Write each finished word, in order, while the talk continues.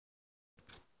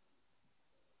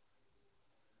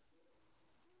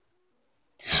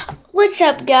What's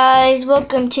up, guys?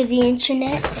 Welcome to the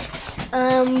internet.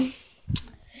 I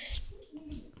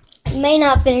may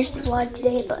not finish the vlog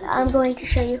today, but I'm going to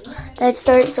show you that it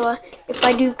starts, so if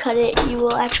I do cut it, you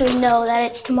will actually know that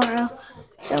it's tomorrow.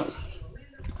 So,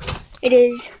 it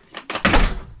is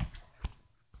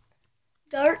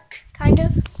dark, kind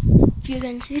of, if you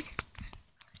can see.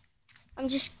 I'm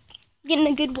just getting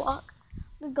a good walk.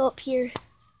 I'm going to go up here,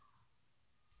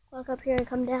 walk up here and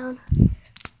come down.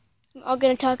 I'm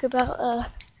going to talk about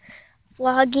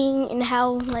vlogging and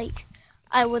how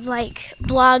I would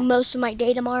vlog most of my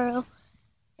day tomorrow,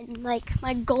 and my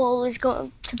goal is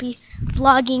going to be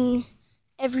vlogging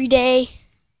every day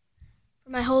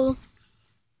for my whole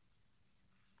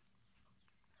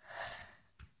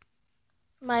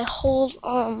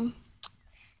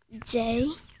day.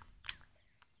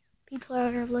 People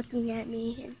are looking at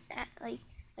me and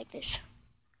like this,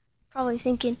 probably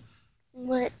thinking,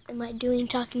 what am I doing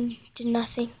talking to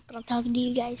nothing? But I'm talking to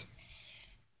you guys.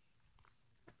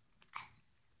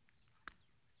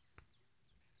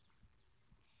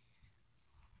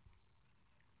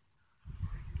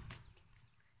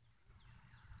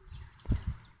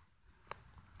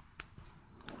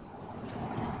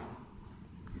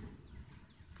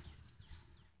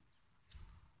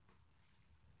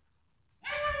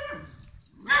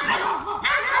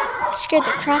 Scared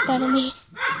the crap out of me.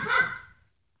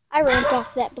 I ramped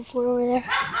off that before over there.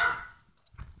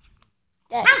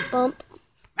 That bump.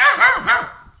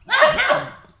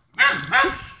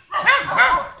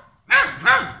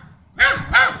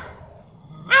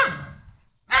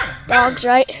 Dogs,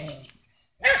 right?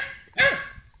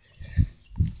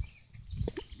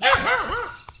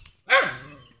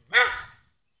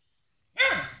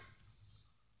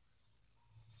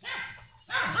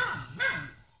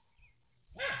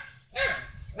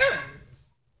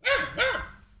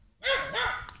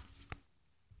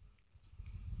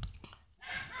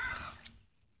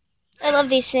 I love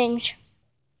these things,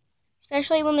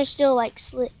 especially when they're still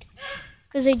slick,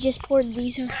 because they just poured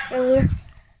these earlier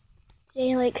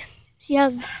today. See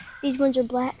how these ones are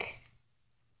black,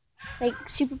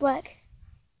 super black,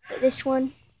 but this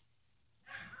one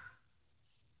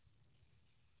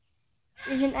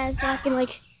isn't as black, and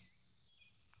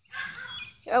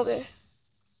okay,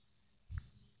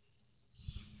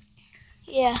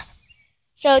 yeah.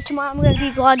 So tomorrow I'm gonna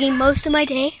be vlogging most of my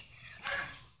day.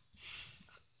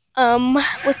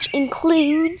 Which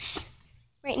includes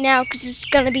right now, because it's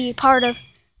gonna be part of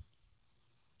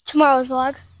tomorrow's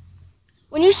vlog.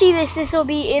 When you see this, when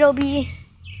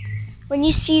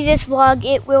you see this vlog,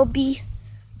 it will be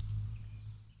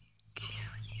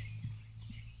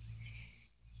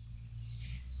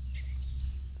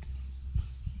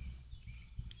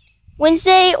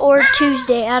Wednesday or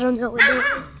Tuesday. I don't know what day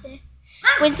it is today.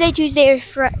 Wednesday, Tuesday, or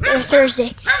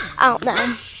Thursday. I don't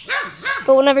know.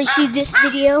 But whenever you see this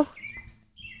video,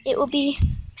 it will be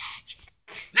magic.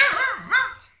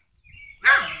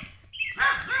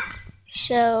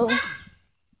 So,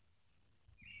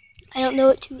 I don't know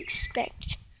what to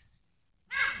expect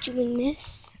doing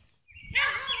this.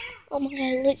 Oh my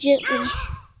god, legitly.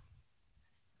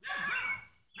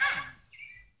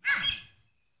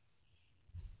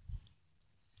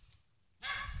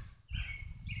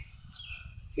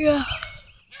 Yeah.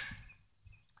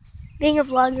 Being a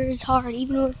vlogger is hard,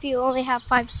 even if you only have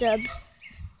 5 subs.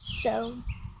 So, I'm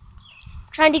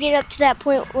trying to get up to that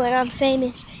point when I'm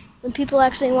famous, when people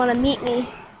actually want to meet me.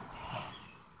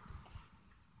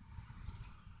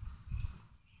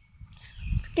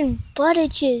 Freaking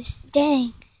buttages,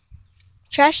 dang.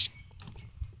 Trash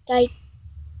died.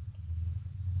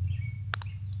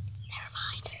 Never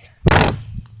mind.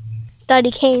 Thought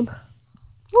he came.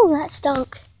 Oh, that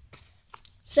stunk.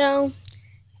 So,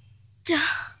 tell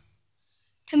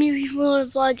me if you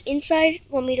want to vlog inside.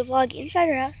 Want me to vlog inside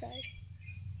or outside?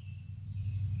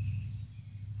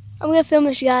 I'm going to film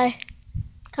this guy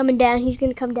coming down. He's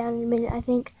going to come down in a minute, I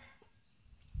think.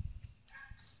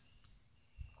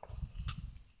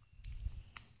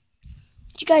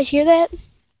 Did you guys hear that?